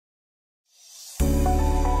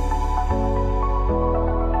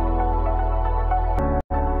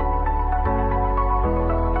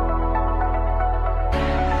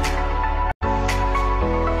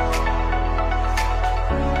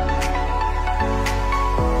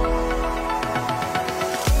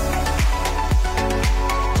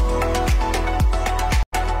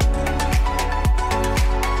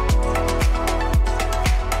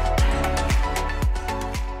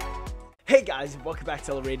back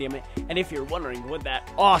to Ele-Radium, and if you're wondering what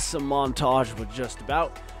that awesome montage was just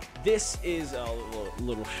about, this is a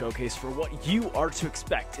little showcase for what you are to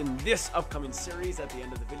expect in this upcoming series. At the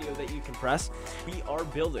end of the video that you can press, we are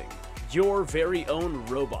building your very own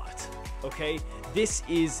robot, okay? This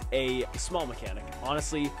is a small mechanic.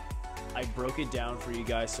 Honestly, I broke it down for you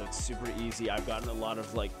guys, so it's super easy. I've gotten a lot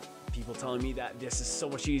of people telling me that this is so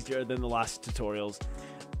much easier than the last tutorials.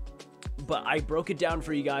 But I broke it down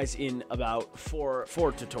for you guys in about four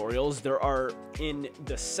tutorials. There are, in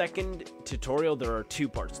the second tutorial, there are 2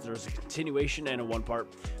 parts. There's a continuation and a 1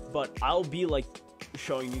 part. But I'll be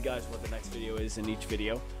showing you guys what the next video is in each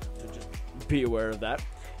video. So just be aware of that.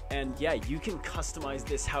 And yeah, you can customize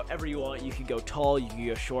this however you want. You can go tall, you can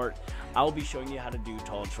go short. I'll be showing you how to do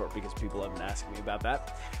tall and short because people have been asking me about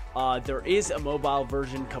that. There is a mobile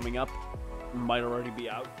version coming up. Might already be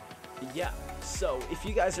out. Yeah, so if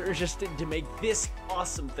you guys are interested to make this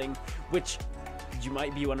awesome thing, which you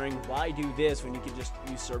might be wondering, why do this when you can just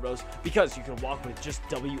use servos? Because you can walk with just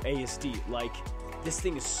WASD. This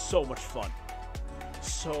thing is so much fun.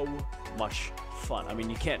 So much fun. I mean,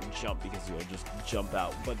 you can't jump because you'll just jump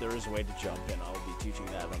out, but there is a way to jump, and I'll be teaching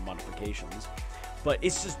that on modifications. But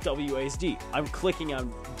it's just WASD. I'm clicking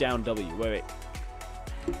on down W. Wait.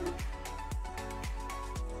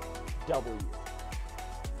 W.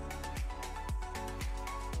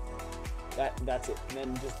 That's it. And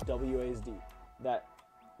then just WASD. That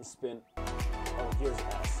is spin. Oh, here's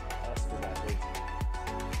S. S for backwards.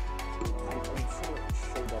 I'm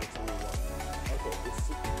sure that it's only one. Okay,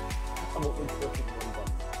 I'm only clicking one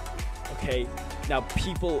button. Okay, now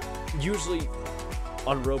people usually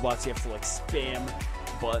on robots you have to spam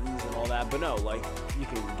buttons and all that, but no, you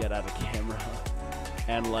can get out of camera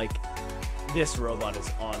and this robot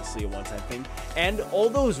is honestly a one-time thing. And all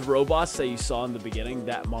those robots that you saw in the beginning,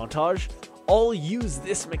 that montage, all use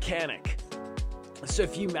this mechanic. So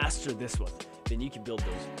if you master this one, then you can build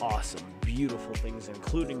those awesome, beautiful things,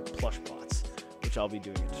 including plush pots, which I'll be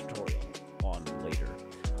doing a tutorial on later.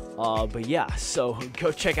 But yeah, so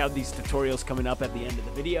go check out these tutorials coming up at the end of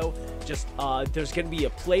the video. Just there's going to be a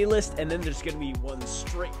playlist, and then there's going to be one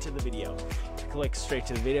straight to the video. If you click straight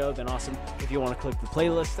to the video, then awesome. If you want to click the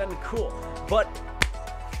playlist, then cool. But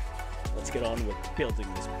let's get on with building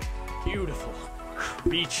this beautiful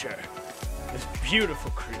creature. This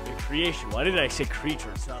beautiful creation. Why did I say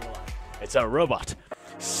creature? It's not alive. It's a robot.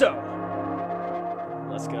 So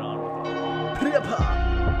let's get on with it.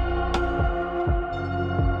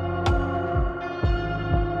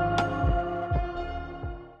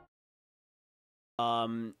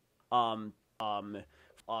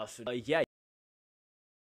 Yeah.